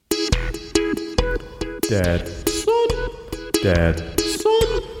Dad, son, dad,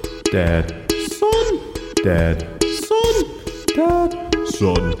 son, dad, son, dad, son, dad,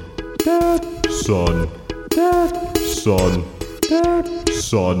 son, dad, son, dad, son, dad,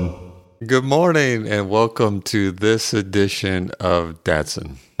 son. Good morning and welcome to this edition of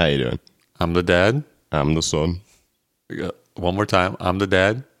Dadson. How you doing? I'm the dad. I'm the son. One more time. I'm the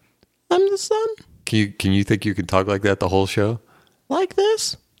dad. I'm the son. Can you think you can talk like that the whole show? Like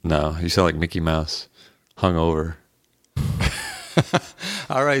this? No, you sound like Mickey Mouse, hungover.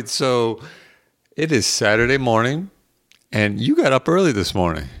 All right, so it is Saturday morning, and you got up early this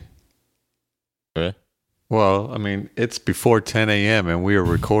morning. Okay. Well, I mean, it's before 10 a.m. and we are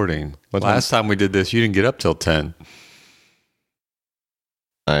recording. Last time we did this, you didn't get up till 10.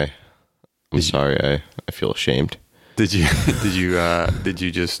 I'm sorry. I feel ashamed. Did you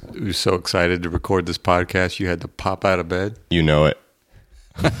just, you were so excited to record this podcast, you had to pop out of bed? You know it.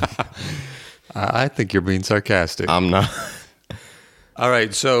 I think you're being sarcastic. I'm not. All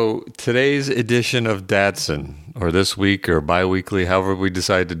right, so today's edition of Dadson, or this week or bi-weekly, however we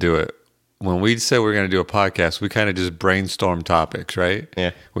decide to do it, when we said we're going to do a podcast, we kind of just brainstorm topics, right?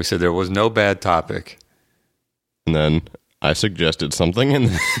 Yeah. We said there was no bad topic. And then I suggested something, and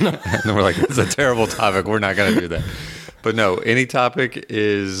And then we're like, it's a terrible topic. We're not going to do that. But no, any topic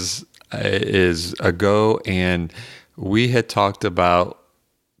is a go. And we had talked about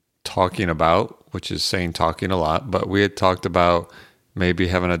talking about, which is saying talking a lot, but we had talked about maybe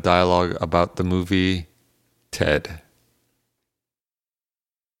having a dialogue about the movie Ted.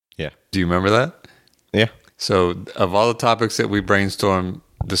 yeah, Do you remember that? yeah. So of all the topics that we brainstormed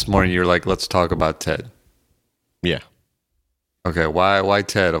this morning, you're like, let's talk about Ted. Yeah. Okay, why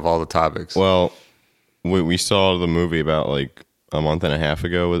Ted of all the topics? Well, we saw the movie about like a month and a half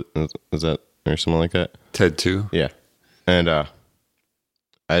ago. Was that or something like that? Ted 2? Yeah. And I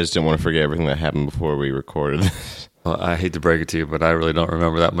just didn't want to forget everything that happened before we recorded this. Well, I hate to break it to you, but I really don't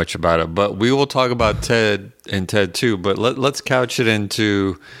remember that much about it. But we will talk about Ted and Ted 2, but let's couch it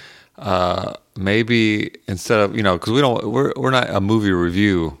into maybe instead of, because we're not a movie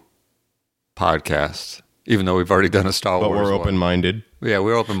review podcast, even though we've already done a Star But Wars we're one. open-minded. Yeah,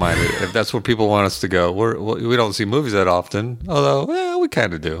 we're open-minded. If that's where people want us to go, we don't see movies that often, although we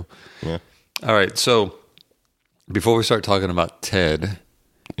kind of do. Yeah. All right, so before we start talking about Ted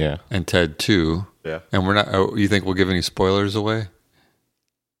Yeah. and Ted 2, Yeah. and we're not, you think we'll give any spoilers away?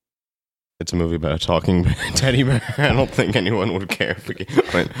 It's a movie about a talking teddy bear. I don't think anyone would care if we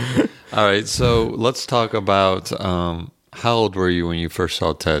went. All right, so let's talk about how old were you when you first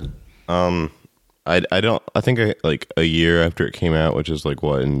saw Ted? I think like a year after it came out, which is like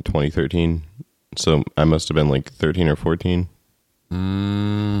what, in 2013. So I must have been like 13 or 14.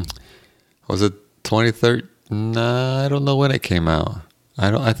 Was it 2013? Nah, I don't know when it came out.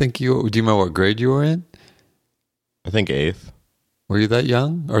 I think do you remember what grade you were in? I think 8th. Were you that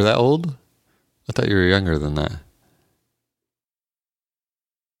young or that old? I thought you were younger than that.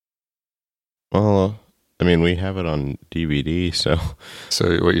 Well, I mean, we have it on DVD, so.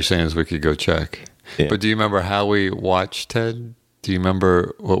 So what you're saying is we could go check. Yeah. But do you remember how we watched Ted? Do you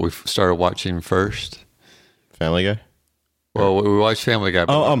remember what we started watching first? Family Guy? Well, we watched Family Guy.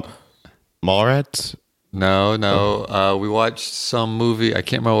 but- Mallrats? No. We watched some movie. I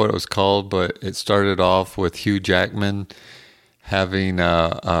can't remember what it was called, but it started off with Hugh Jackman having I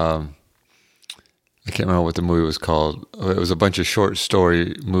can't remember what the movie was called. It was a bunch of short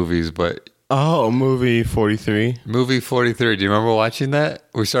story movies, but Oh, movie 43. movie 43. Do you remember watching that?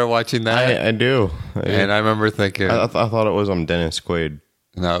 We started watching that, I do. and I remember thinking, I thought it was Dennis Quaid.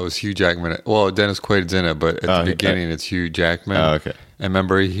 no, it was Hugh Jackman. Well, Dennis Quaid's in it, but at the beginning, it's Hugh Jackman. Oh, okay. And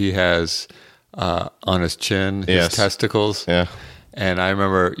remember, he has on his chin his Yes. testicles. Yeah. And I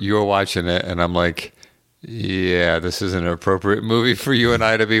remember you were watching it, and I'm like, yeah, this is an appropriate movie for you and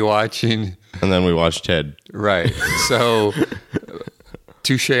I to be watching. And then we watched Ted. Right. So,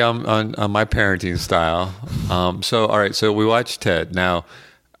 touche on my parenting style. So, all right. So we watched Ted. Now,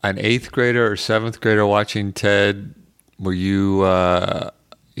 an 8th grader or 7th grader watching Ted, were you,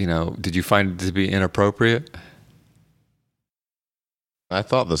 did you find it to be inappropriate? I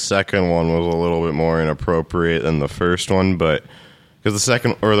thought the second one was a little bit more inappropriate than the first one, but because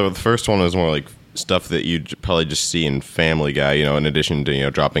the first one is more like stuff that you'd probably just see in Family Guy, in addition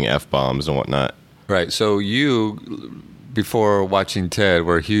to, dropping F-bombs and whatnot. Right. So you, before watching Ted,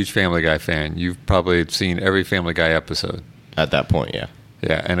 were a huge Family Guy fan. You've probably seen every Family Guy episode. At that point, yeah.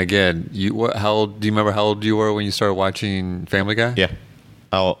 Yeah. And again, do you remember how old you were when you started watching Family Guy? Yeah.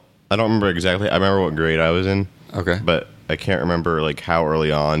 I don't remember exactly. I remember what grade I was in. Okay. But I can't remember like how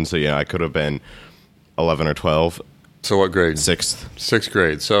early on. So, I could have been 11 or 12. So what grade? Sixth. Sixth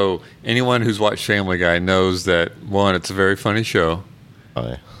grade. So anyone who's watched Family Guy knows that, one, it's a very funny show, Oh,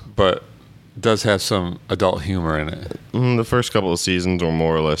 yeah. but does have some adult humor in it. The first couple of seasons were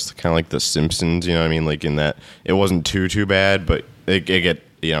more or less kind of like The Simpsons, you know what I mean? Like in that it wasn't too bad, but it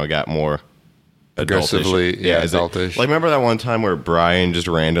got more Aggressively, adultish. yeah, is it- adultish. Like remember that one time where Brian just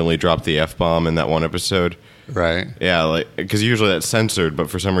randomly dropped the F-bomb in that one episode? Right. Yeah, like because usually that's censored,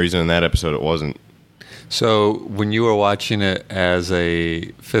 but for some reason in that episode it wasn't. So when you were watching it as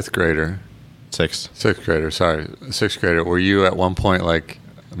a sixth grader, were you at one point like,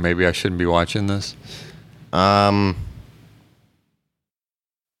 maybe I shouldn't be watching this?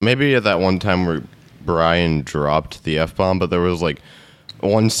 Maybe at that one time where Brian dropped the F-bomb, but there was like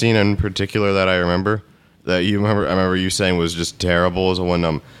one scene in particular that I remember that you remember. I remember you saying was just terrible. Is when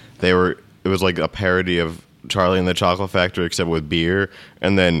it was like a parody of Charlie and the Chocolate Factory except with beer,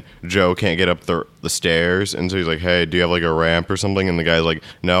 and then Joe can't get up the stairs, and so he's like, "Hey, do you have like a ramp or something?" And the guy's like,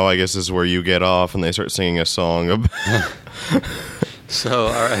 "No, I guess this is where you get off," and they start singing a song. So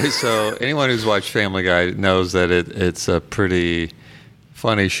all right, so anyone who's watched Family Guy knows that it's a pretty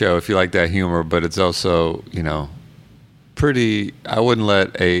funny show if you like that humor, but it's also, pretty. I wouldn't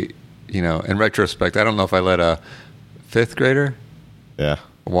let in retrospect, I don't know if I let a fifth grader Yeah.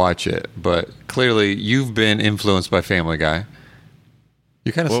 watch it, but clearly you've been influenced by Family Guy.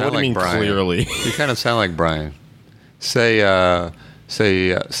 You kind of Well, sound what do you like mean Brian. clearly? You kind of sound like Brian. Say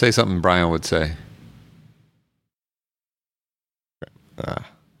something Brian would say,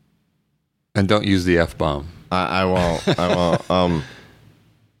 and don't use the F-bomb. I won't. I won't.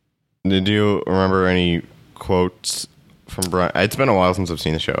 Did you remember any quotes from Brian? It's been a while since I've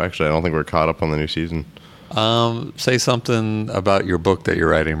seen the show. Actually, I don't think we're caught up on the new season. Say something about your book that you're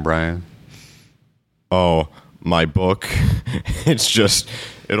writing, Brian. Oh, my book.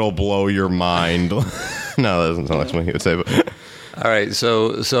 It'll blow your mind. No, that doesn't sound like something he would say. But All right,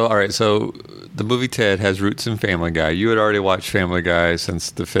 so the movie Ted has roots in Family Guy. You had already watched Family Guy since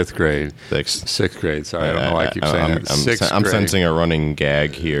the fifth grade. sixth Grade. Sorry, I don't know why I keep saying it. I'm sensing a running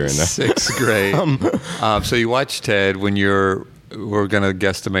gag here. Sixth grade. So you watched Ted when we're going to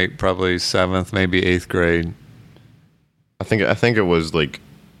guesstimate probably seventh, maybe eighth grade. I think it was like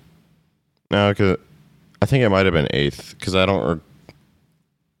no, because I think it might have been eighth because I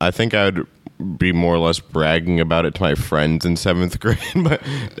think I would be more or less bragging about it to my friends in seventh grade, but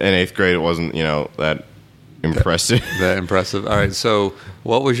in eighth grade it wasn't that impressive. That impressive. All right. So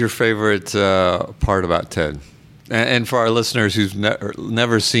what was your favorite part about Ted? And for our listeners who've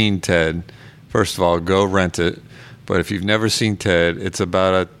never seen Ted, first of all, go rent it. But if you've never seen Ted, it's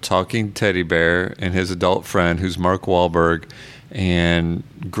about a talking teddy bear and his adult friend, who's Mark Wahlberg. And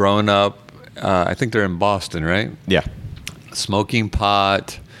growing up, I think they're in Boston, right? Yeah. Smoking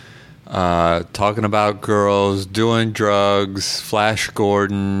pot, talking about girls, doing drugs, Flash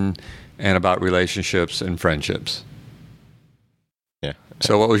Gordon, and about relationships and friendships. Yeah.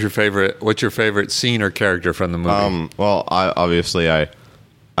 So what's your favorite scene or character from the movie? Well, I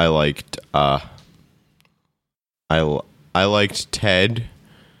liked I liked Ted.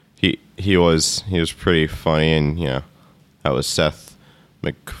 He was pretty funny, and that was Seth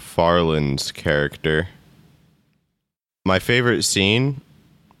MacFarlane's character. My favorite scene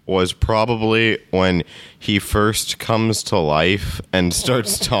was probably when he first comes to life and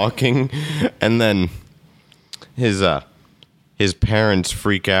starts talking, and then his parents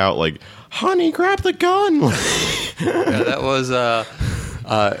freak out like, "Honey, grab the gun!" Yeah, that was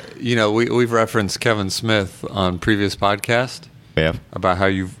we've referenced Kevin Smith on previous podcast Yeah. about how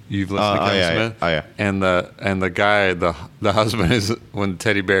you've listened to Kevin Smith. Oh, yeah. And the guy, the husband is when the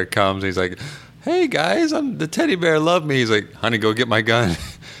teddy bear comes, he's like, "Hey guys, the teddy bear loved me." He's like, "Honey, go get my gun."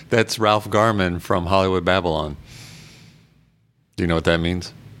 That's Ralph Garman from Hollywood Babylon. Do you know what that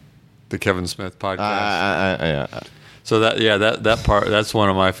means? The Kevin Smith podcast. Yeah. So that part, that's one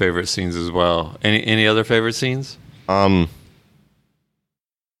of my favorite scenes as well. Any other favorite scenes? I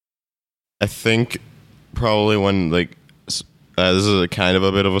think probably when this is a kind of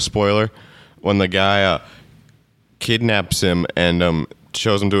a bit of a spoiler, when the guy kidnaps him and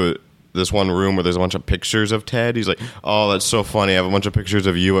shows him to this one room where there's a bunch of pictures of Ted. He's like, "Oh, that's so funny. I have a bunch of pictures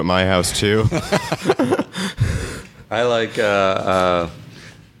of you at my house too." I like. I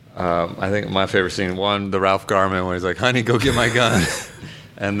think my favorite scene, one, the Ralph Garman when he's like, "Honey, go get my gun,"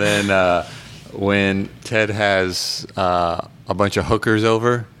 and then when Ted has a bunch of hookers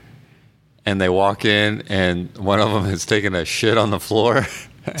over, and they walk in, and one of them is taking a shit on the floor,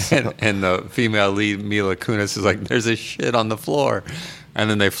 and the female lead Mila Kunis is like, "There's a shit on the floor," and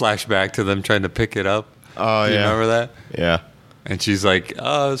then they flash back to them trying to pick it up. Oh, Do you yeah. remember that? Yeah. And she's like,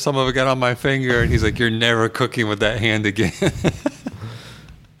 "Oh, some of it got on my finger." And he's like, "You're never cooking with that hand again."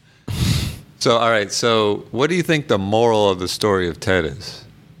 So, all right. So, what do you think the moral of the story of Ted is?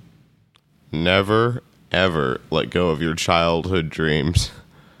 Never, ever let go of your childhood dreams.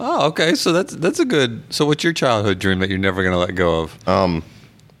 Oh, okay. So that's a good. So, what's your childhood dream that you're never going to let go of? To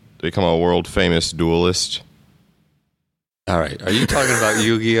become a world famous duelist. All right. Are you talking about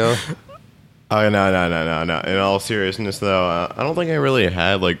Yu-Gi-Oh? Oh, no. In all seriousness, though, I don't think I really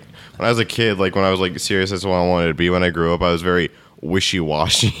had, like, when I was a kid, like, when I was, like, serious as what I wanted to be when I grew up, I was very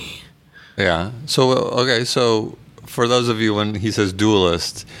wishy-washy. Yeah. So, okay. So, for those of you, when he says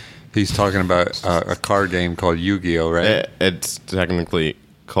duelist, he's talking about a card game called Yu-Gi-Oh, right? It's technically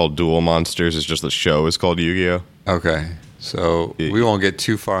called Duel Monsters. It's just the show is called Yu-Gi-Oh. Okay. So, we won't get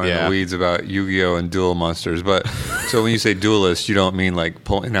too far in the weeds about Yu-Gi-Oh and Duel Monsters. But, so when you say duelist, you don't mean like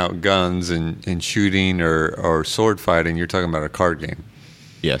pulling out guns and shooting or sword fighting. You're talking about a card game.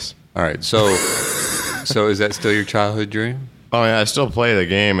 Yes. All right. So is that still your childhood dream? Oh, yeah, I still play the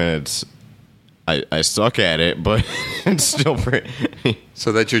game, and it's... I suck at it, but it's still pretty...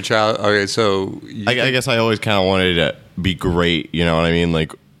 So that's your child... Okay, so... I guess I always kind of wanted to be great, you know what I mean?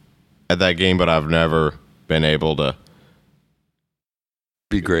 Like, at that game, but I've never been able to...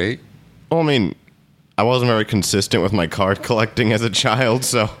 Be great? Well, I mean, I wasn't very consistent with my card collecting as a child,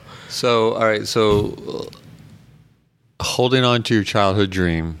 so... So, all right, so... Holding on to your childhood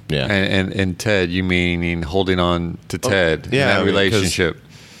dream. Yeah. And Ted, you meaning holding on to Ted in that relationship.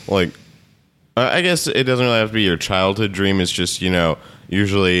 Like... I guess it doesn't really have to be your childhood dream. It's just, you know,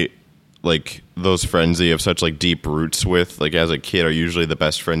 usually, like, those friends that you have such, like, deep roots with, like, as a kid are usually the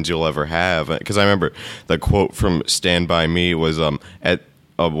best friends you'll ever have. Because I remember the quote from Stand By Me was,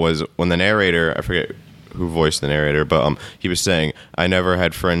 was when the narrator, I forget who voiced the narrator, but he was saying, I never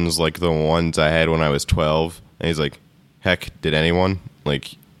had friends like the ones I had when I was 12. And he's like, heck, did anyone?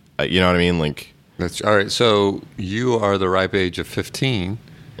 Like, you know what I mean? Like... That's all right, so you are the ripe age of 15.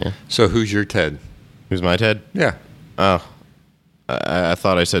 Yeah. So who's your Ted? Who's my Ted? Yeah. Oh, I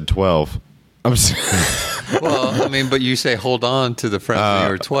thought I said 12. I'm Well, I mean, but you say hold on to the friends when you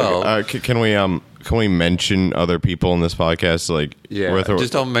were 12. Can we mention other people in this podcast? Like, yeah,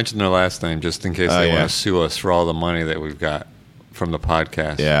 just don't mention their last name, just in case they want to sue us for all the money that we've got from the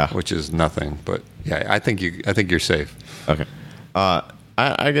podcast. Yeah, which is nothing. But yeah, I think you're safe. Okay.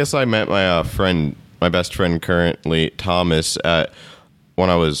 I guess I met my my best friend currently, Thomas, when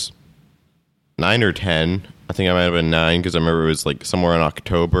I was 9 or 10. I think I might have been 9 because I remember it was like somewhere in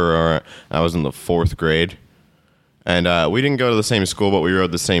October, or I was in the 4th grade. And we didn't go to the same school, but we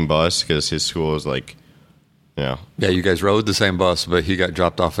rode the same bus because his school was like, you know. Yeah, you guys rode the same bus, but he got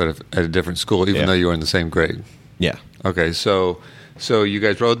dropped off at a different school, even though you were in the same grade. Yeah. Okay, so you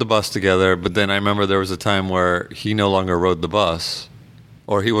guys rode the bus together, but then I remember there was a time where he no longer rode the bus,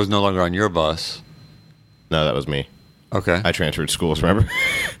 or he was no longer on your bus. No, that was me. Okay. I transferred schools, remember?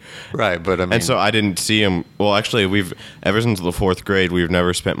 Right, but I mean... And so I didn't see him... Well, actually, ever since the 4th grade, we've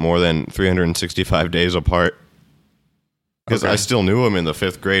never spent more than 365 days apart. Because I still knew him in the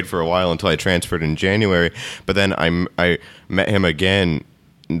 5th grade for a while until I transferred in January. But then I met him again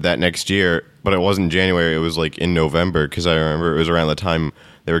that next year, but it wasn't January. It was like in November, because I remember it was around the time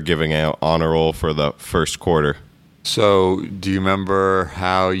they were giving out honor roll for the first quarter. So, do you remember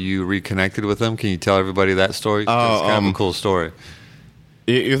how you reconnected with him? Can you tell everybody that story? It's kind of a cool story.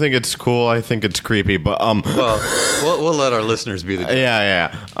 You think it's cool? I think it's creepy, but well, we'll let our listeners be the judge.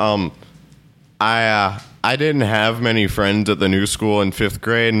 Yeah. I didn't have many friends at the new school in 5th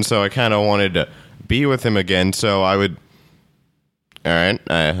grade, and so I kind of wanted to be with him again. So I would. All right,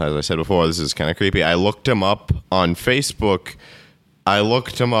 as I said before, this is kind of creepy. I looked him up on Facebook. I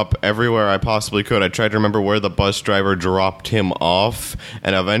looked him up everywhere I possibly could. I tried to remember where the bus driver dropped him off,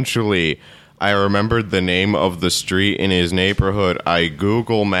 and eventually I remembered the name of the street in his neighborhood. I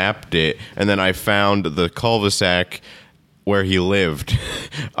Google mapped it, and then I found the cul-de-sac where he lived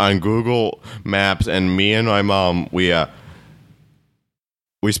on Google Maps, and me and my mom, we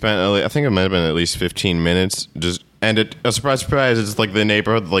spent, I think it might have been at least 15 minutes just... And surprise, it's like the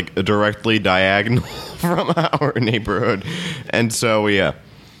neighborhood, like directly diagonal from our neighborhood. And so we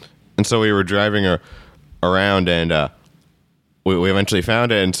were driving around, and we eventually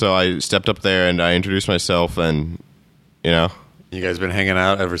found it. And so I stepped up there and I introduced myself, and you know, you guys been hanging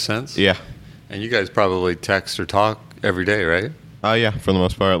out ever since? Yeah. And you guys probably text or talk every day, right? Yeah, for the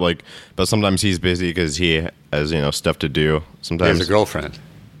most part. Like, but sometimes he's busy because he has stuff to do. Sometimes he has a girlfriend.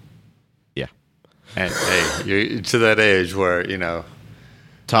 And hey, you're to that age where,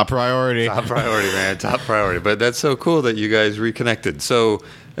 top priority, man, top priority. But that's so cool that you guys reconnected. So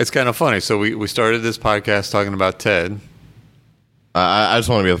it's kind of funny. So we started this podcast talking about Ted, I just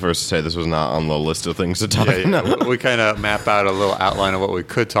want to be the first to say this was not on the list of things to talk about. We kind of map out a little outline of what we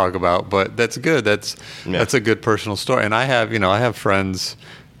could talk about, but that's good. That's a good personal story. And I have friends.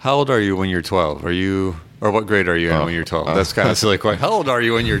 How old are you when you're 12? Or what grade are you in when you're 12? That's kind of silly question. How old are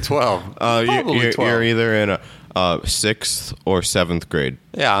you when you're 12? You're either in a 6th or 7th grade.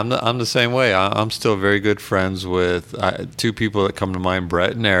 Yeah, I'm the same way. I'm still very good friends with two people that come to mind,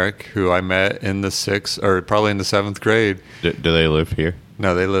 Brett and Eric, who I met in the 6th or probably in the 7th grade. Do they live here?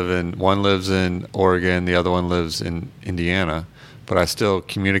 No, one lives in Oregon, the other one lives in Indiana. But I still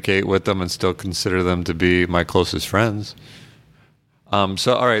communicate with them and still consider them to be my closest friends.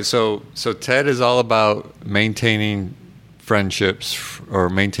 So TED is all about maintaining friendships or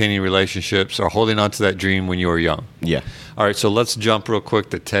maintaining relationships or holding on to that dream when you were young. Yeah. All right, so let's jump real quick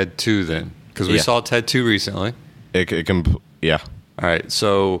to TED 2 then, because we saw TED 2 recently. It can, yeah. All right,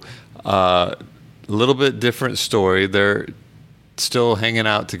 so a little bit different story. They're still hanging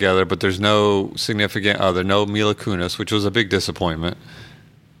out together, but there's no significant other, no Mila Kunis, which was a big disappointment.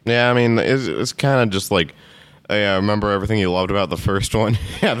 Yeah, I mean, it's kind of just like, I remember everything you loved about the first one.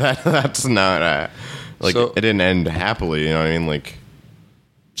 Yeah, that's not it didn't end happily. You know what I mean? Like,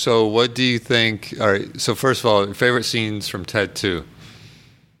 so what do you think? All right. So first of all, favorite scenes from TED 2.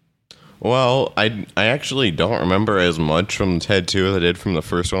 Well, I actually don't remember as much from TED 2 as I did from the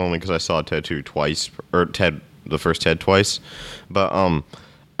first one, only because I saw TED 2 twice, or the first TED twice. But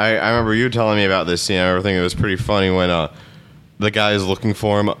I remember you telling me about this scene and everything. It was pretty funny when the guy is looking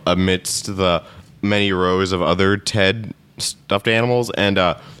for him amidst the many rows of other TED stuffed animals, and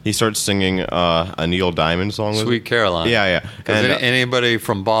he starts singing a Neil Diamond song. Sweet Caroline. Yeah. Because anybody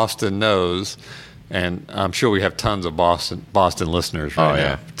from Boston knows, and I'm sure we have tons of Boston listeners right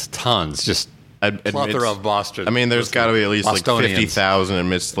now. Tons, just plethora of Boston. I mean, there's got to be at least like Bostonians. 50,000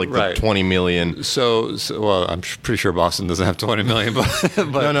 amidst like the 20 million. So, well, I'm pretty sure Boston doesn't have 20 million,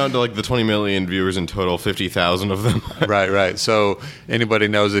 but no, like the 20 million viewers in total, 50,000 of them. Right. So anybody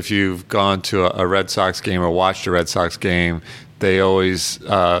knows if you've gone to a Red Sox game or watched a Red Sox game, they always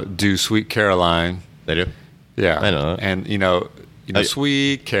do Sweet Caroline. They do? Yeah. I know that. And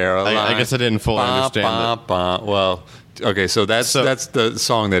Sweet Caroline. I guess I didn't fully understand that. Well, okay, so that's the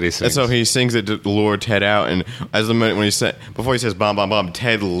song that he sings. And so he sings it to lure Ted out, and before he says "bomb bomb bomb,"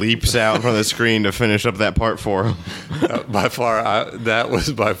 Ted leaps out in front of the screen to finish up that part for him. That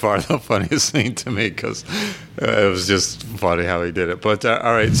was by far the funniest thing to me because it was just funny how he did it. But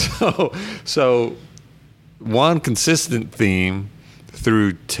all right, so one consistent theme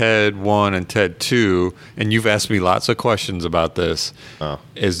through TED 1 and TED 2, and you've asked me lots of questions about this,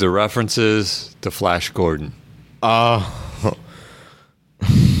 is the references to Flash Gordon.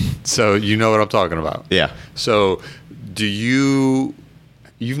 So you know what I'm talking about. Yeah. So you've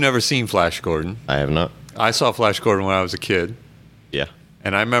never seen Flash Gordon? I have not. I saw Flash Gordon when I was a kid. Yeah.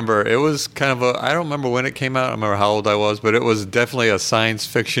 And I remember it was kind of I don't remember when it came out. I don't remember how old I was, but it was definitely a science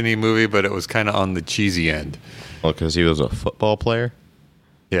fiction-y movie, but it was kind of on the cheesy end. Well, because he was a football player?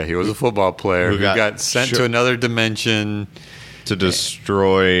 Yeah, he was a football player who got sent to another dimension to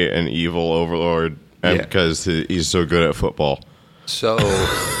destroy an evil overlord, and because he's so good at football. So,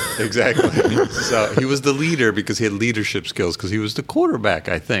 exactly. So he was the leader because he had leadership skills because he was the quarterback,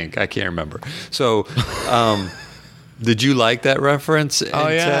 I think. I can't remember. So, did you like that reference? Oh,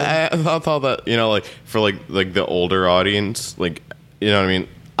 yeah. I thought that, like, for, like the older audience, like, you know what I mean?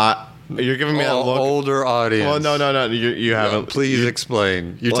 You're giving me that look. Older audience. Well, no. You haven't. Please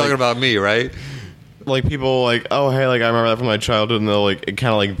explain. You're talking about me, right? Like people like, oh, hey, like I remember that from my childhood, and they'll like it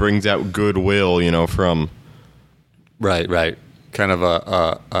kind of like brings out goodwill, from. Right. Kind of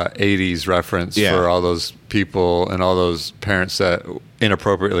a 80s reference for all those people and all those parents that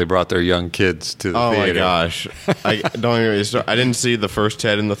inappropriately brought their young kids to the theater. Oh my gosh. I don't even start. I didn't see the first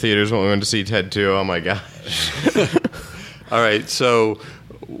TED in the theaters when we went to see TED 2. Oh my gosh. All right, so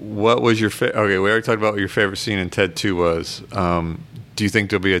what was your okay, we already talked about what your favorite scene in TED 2 was. Do you think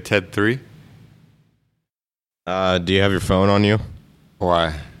there'll be a TED 3? Do you have your phone on you?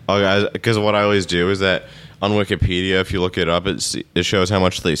 Why? Oh, guys, because what I always do is that on Wikipedia, if you look it up, it shows how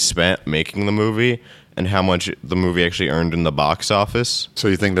much they spent making the movie and how much the movie actually earned in the box office. So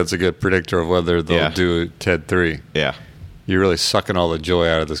you think that's a good predictor of whether they'll do TED 3? Yeah. You're really sucking all the joy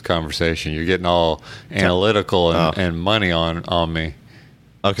out of this conversation. You're getting all analytical and money on me.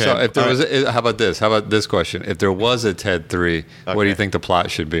 Okay. So if there was, how about this? How about this question? If there was a TED 3, what do you think the plot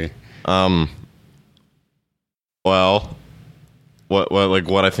should be? Well,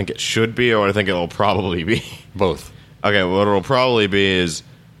 what I think it should be, or what I think it will probably be. Both. Okay. What it'll probably be is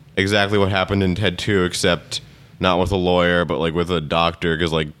exactly what happened in TED 2, except not with a lawyer, but like with a doctor,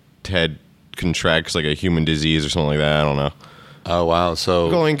 because like TED contracts like a human disease or something like that. I don't know. Oh wow! So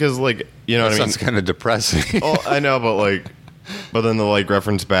Going because like you know that what I mean. sounds kind of depressing. Oh, I know, but then the like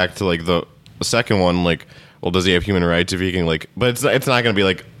reference back to like the second one, like, well, does he have human rights if he can like? But it's not going to be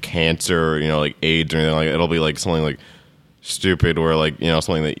like cancer, or, you know, like AIDS or anything like. It'll be like something like stupid, or like, you know,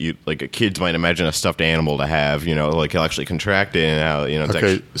 something that you like kids might imagine a stuffed animal to have. You know, like he'll actually contract it, and how, you know. It's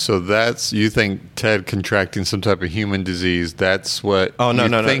Okay, actually, so that's, you think Ted contracting some type of human disease? That's what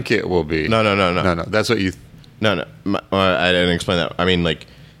you think it will be? No. That's what you. No. I didn't explain that. I mean, like,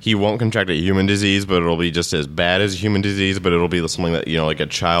 he won't contract a human disease, but it'll be just as bad as a human disease. But it'll be something that, you know, like a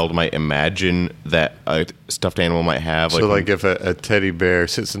child might imagine that a stuffed animal might have. So, like if a teddy bear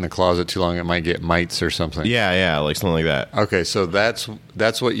sits in the closet too long, it might get mites or something. Yeah, like something like that. Okay, so that's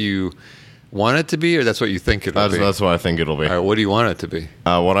what you want it to be, or that's what you think it'll be? That's what I think it'll be. All right, what do you want it to be?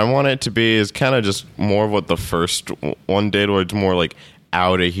 What I want it to be is kind of just more of what the first one did, where it's more like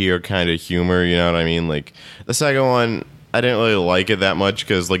out of here kind of humor. You know what I mean? Like the second one, I didn't really like it that much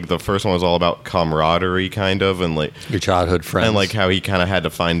because like the first one was all about camaraderie, kind of, and like Your childhood friends, and like how he kind of had to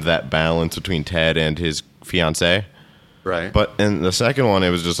find that balance between Ted and his fiancée. right? But in the second one, it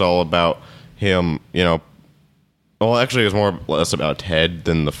was just all about him, you know. Well, actually, it was more or less about Ted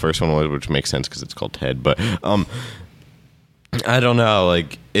than the first one was, which makes sense because it's called Ted. But I don't know.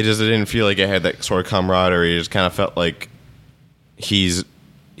 Like, it didn't feel like it had that sort of camaraderie. It just kind of felt like he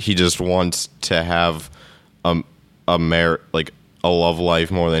just wants to have a love life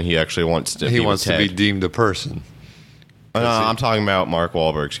more than he actually wants to. He be wants with to Ted. be deemed a person. No, I'm talking about Mark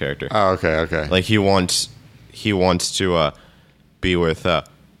Wahlberg's character. Oh, okay. Like he wants to be with.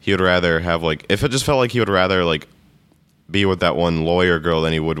 He would rather have like, if it just felt like he would rather like be with that one lawyer girl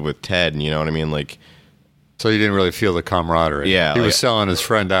than he would with Ted. You know what I mean? Like, So you didn't really feel the camaraderie. Yeah, he like- was selling his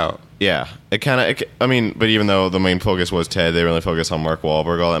friend out. yeah, it kind of. I mean, but even though the main focus was Ted, they really focused on Mark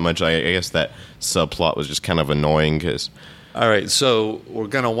Wahlberg all that much. I guess that subplot was just kind of annoying because. All right, so we're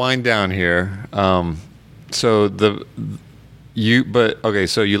gonna wind down here. So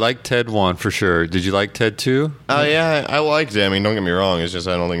you like Ted 1 for sure. Did you like Ted 2? Oh yeah, I liked it. I mean, don't get me wrong. It's just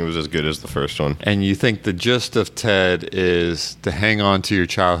I don't think it was as good as the first one. And you think the gist of Ted is to hang on to your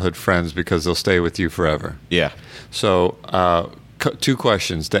childhood friends because they'll stay with you forever. Yeah. So, two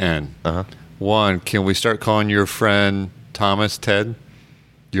questions to end. Uh-huh. One, can we start calling your friend Thomas Ted?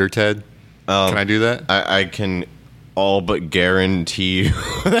 Your Ted? Can I do that? I can all but guarantee you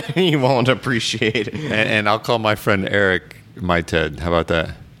that he won't appreciate it. And I'll call my friend Eric my Ted. How about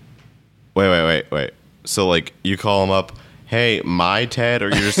that? Wait. So, like, you call him up, hey, my Ted, or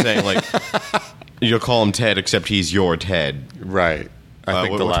you're just saying, like, you'll call him Ted, except he's your Ted. Right. I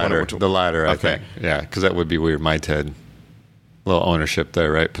think which the one- latter. which one? The latter, I Okay. think. Yeah, because that would be weird. My Ted. A little ownership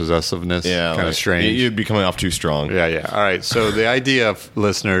there, right? Possessiveness. Yeah. Kind of like, strange. You'd be coming off too strong. Yeah. All right. So the idea, of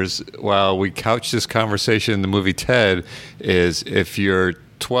listeners, while we couch this conversation in the movie Ted, is if you're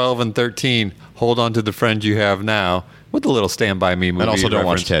 12 and 13, hold on to the friend you have now with a little Stand By Me movie. And also don't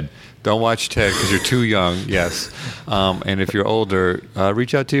watch reference. Ted. Don't watch Ted because you're too young, yes. And if you're older,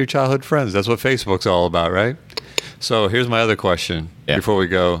 reach out to your childhood friends. That's what Facebook's all about, right? So here's my other question before we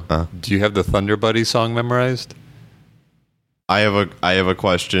go. Do you have the Thunder Buddy song memorized? I have a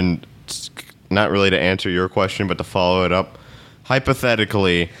question, not really to answer your question, but to follow it up.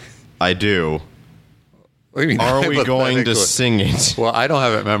 Hypothetically, I do. What do you mean, Are we going to hypothetically? sing it? Well, I don't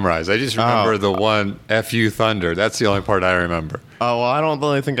have it memorized. I just remember the one "F.U. Thunder." That's the only part I remember. Oh, well, I don't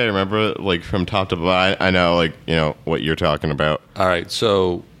really think I remember it, like, from top to bottom. I know, like, you know, what you're talking about. All right,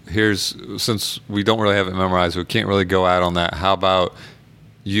 so since we don't really have it memorized, we can't really go out on that. How about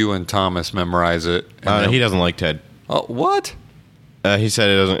you and Thomas memorize it? And He doesn't like Ted. Oh, what? He said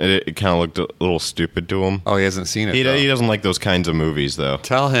it doesn't. It kind of looked a little stupid to him. Oh, he hasn't seen it. He though. doesn't like those kinds of movies, though.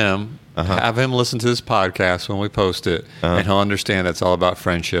 Tell him, have him listen to this podcast when we post it, and he'll understand it's all about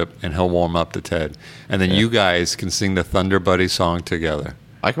friendship, and he'll warm up to Ted. And then you guys can sing the Thunder Buddy song together.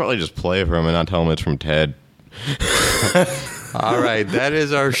 I could probably just play it for him and not tell him it's from Ted. All right, that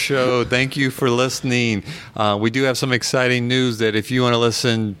is our show. Thank you for listening. We do have some exciting news that if you want to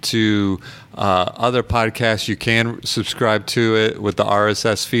listen to other podcasts, you can subscribe to it with the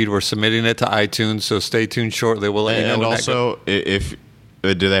RSS feed. We're submitting it to iTunes, so stay tuned shortly. We'll let you know. And when that also, if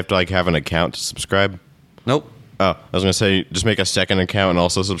do they have to like have an account to subscribe? Nope. Oh, I was gonna say just make a second account and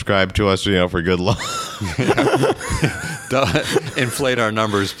also subscribe to us, you know, for good luck. Don't inflate our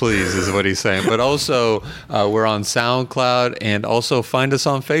numbers, please, is what he's saying. But also, we're on SoundCloud, and also find us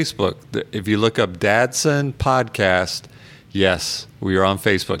on Facebook. If you look up Dadson Podcast, yes, we are on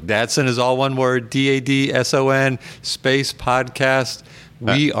Facebook. Dadson is all one word, DADSON space podcast.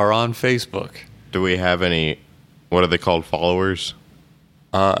 We are on Facebook. Do we have any? What are they called? Followers?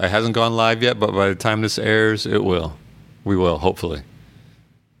 It hasn't gone live yet, but by the time this airs, it will. We will, hopefully.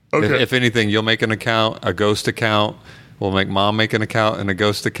 Okay. If anything, you'll make an account, a ghost account. We'll make Mom make an account and a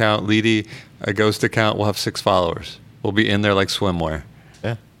ghost account. Leedy, a ghost account. We'll have 6 followers. We'll be in there like swimwear.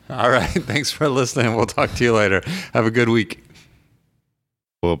 Yeah. All right. Thanks for listening. We'll talk to you later. Have a good week.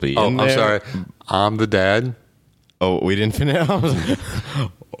 We'll be Oh, in I'm there. sorry. I'm the dad. Oh, we didn't finish.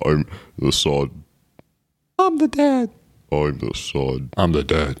 I'm the son. I'm the dad. I'm the son. I'm the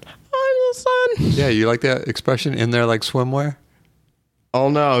dad. I'm the son. Yeah, you like that expression, in there like swimwear? Oh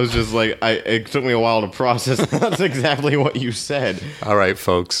no, it was just like it took me a while to process. That's exactly what you said. All right,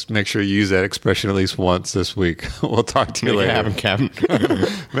 folks. Make sure you use that expression at least once this week. We'll talk to you Make it later. happen, Captain.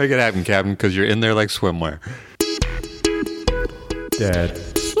 Make it happen, Captain, because you're in there like swimwear. Dad,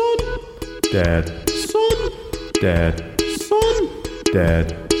 son. Dad, son. Dad, son.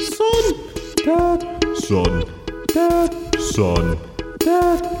 Dad, son. Dad, son. Dad, son.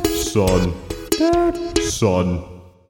 Dad, son. Dad, son.